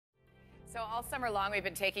So all summer long, we've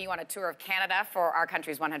been taking you on a tour of Canada for our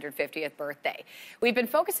country's 150th birthday. We've been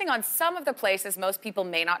focusing on some of the places most people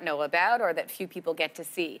may not know about or that few people get to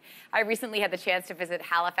see. I recently had the chance to visit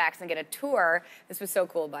Halifax and get a tour. This was so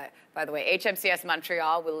cool, by the way. HMCS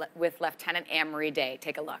Montreal with Lieutenant Anne-Marie Day.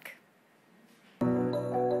 Take a look.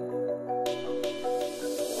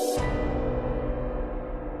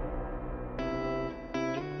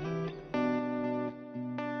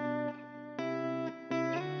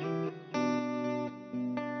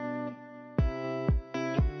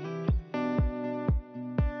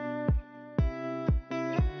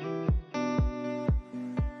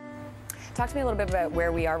 Talk to me a little bit about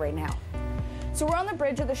where we are right now. So we're on the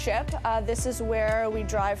bridge of the ship. This is where we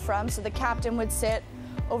drive from. So the captain would sit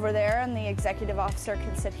over there and the executive officer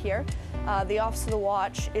can sit here. The officer of the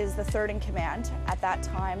watch is the third in command at that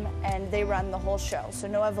time, and they run the whole show. So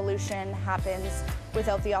no evolution happens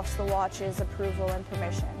without the officer of the watch's approval and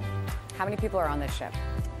permission. How many people are on this ship?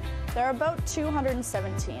 There are about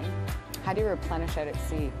 217. How do you replenish out at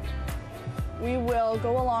sea? We will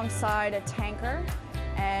go alongside a tanker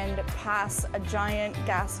and pass a giant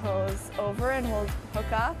gas hose over, and we'll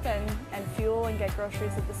hook up and fuel and get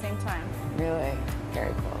groceries at the same time. Really?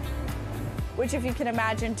 Very cool. Which, if you can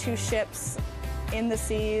imagine two ships in the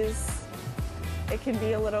seas, it can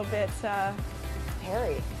be a little bit...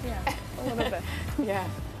 hairy. Yeah, a little bit. Yeah.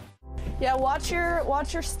 Yeah, watch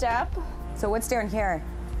your step. So what's down here?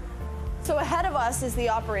 So ahead of us is the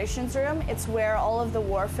operations room. It's where all of the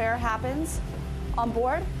warfare happens on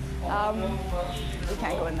board. We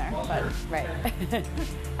can't go in there, but... Right.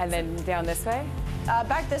 And then down this way?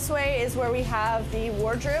 Back this way is where we have the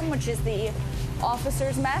wardroom, which is the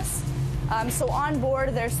officer's mess. So on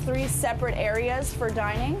board, there's 3 separate areas for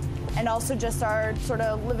dining, and also just our sort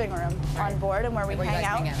of living room on board and where we hang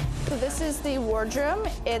out. So this is the wardroom.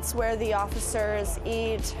 It's where the officers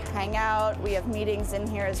eat, hang out. We have meetings in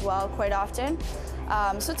here as well quite often.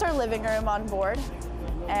 So it's our living room on board.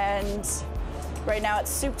 And right now it's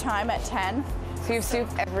soup time at 10. So you have soup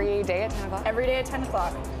every day at 10 o'clock? Every day at 10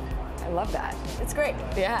 o'clock. I love that. It's great.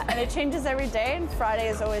 Yeah. And it changes every day, and Friday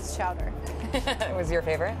is always chowder. Was your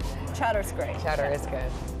favorite? Chowder's great. Chowder is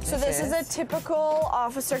good. So this is a typical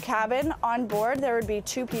officer cabin on board. There would be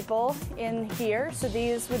 2 people in here. So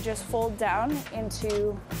these would just fold down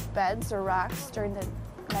into beds or racks during the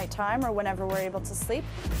nighttime or whenever we're able to sleep.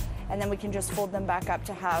 And then we can just fold them back up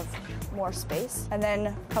to have more space. And then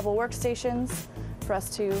a couple workstations for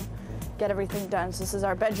us to get everything done. So this is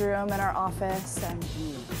our bedroom and our office, and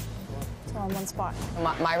it's all in one spot.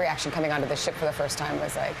 My reaction coming onto the ship for the first time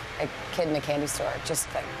was like a kid in a candy store,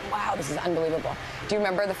 just like, wow, this is unbelievable. Do you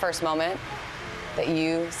remember the first moment that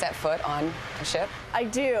you set foot on a ship? I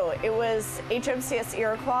do. It was HMCS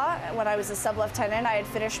Iroquois. When I was a sub-lieutenant, I had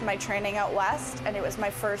finished my training out west, and it was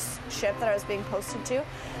my first ship that I was being posted to.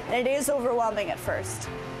 And it is overwhelming at first.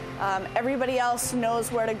 Everybody else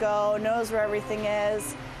knows where to go, knows where everything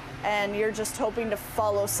is, and you're just hoping to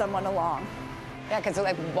follow someone along. Yeah, because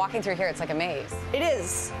like walking through here, it's like a maze. It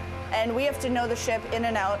is. And we have to know the ship in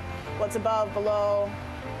and out, what's above, below,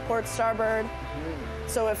 port, starboard.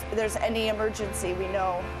 So if there's any emergency, we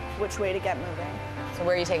know which way to get moving. So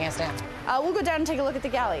where are you taking us down? We'll go down and take a look at the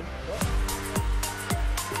galley.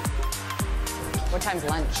 What time's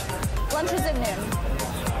lunch? Lunch is at noon.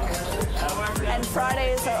 And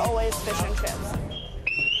Fridays are always fish and chips.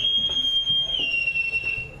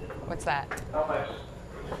 What's that?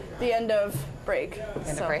 The end of break.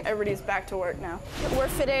 End of break? Everybody's back to work now. We're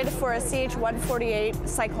fitted for a CH-148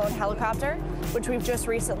 Cyclone helicopter, which we've just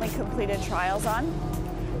recently completed trials on.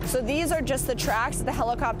 So these are just the tracks that the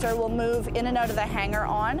helicopter will move in and out of the hangar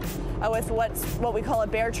on with what we call a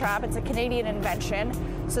bear trap. It's a Canadian invention.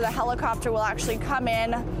 So the helicopter will actually come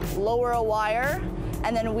in, lower a wire,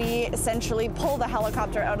 and then we essentially pull the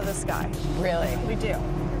helicopter out of the sky. Really? We do.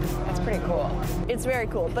 That's pretty cool. It's very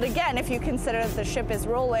cool. But again, if you consider that the ship is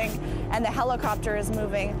rolling and the helicopter is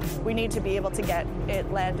moving, we need to be able to get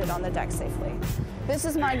it landed on the deck safely. This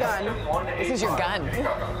is my gun. This is your gun?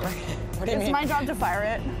 What do you mean? It's my job to fire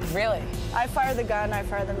it. Really? I fire the gun, I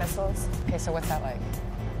fire the missiles. Okay, so what's that like?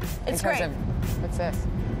 It's great. What's this?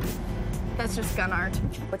 That's just gun art.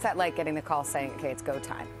 What's that like, getting the call saying, okay, it's go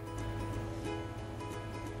time?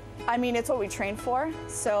 I mean, it's what we trained for,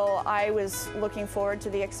 so I was looking forward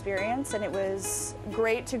to the experience, and it was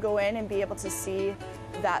great to go in and be able to see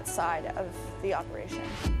that side of the operation.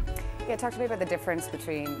 Yeah, talk to me about the difference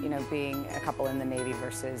between, you know, being a couple in the Navy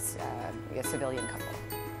versus a civilian couple.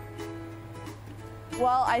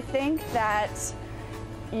 Well, I think that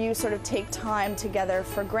you sort of take time together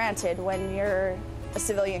for granted when you're a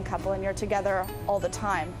civilian couple and you're together all the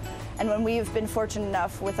time. And when we've been fortunate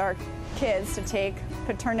enough with our kids to take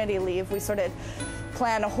paternity leave, we sort of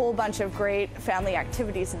plan a whole bunch of great family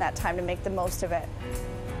activities in that time to make the most of it.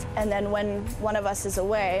 And then when one of us is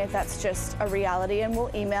away, that's just a reality, and we'll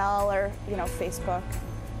email or, Facebook.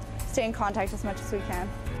 Stay in contact as much as we can.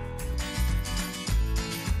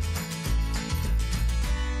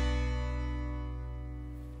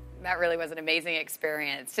 That really was an amazing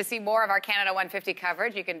experience. To see more of our Canada 150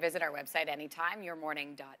 coverage, you can visit our website anytime,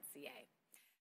 yourmorning.ca.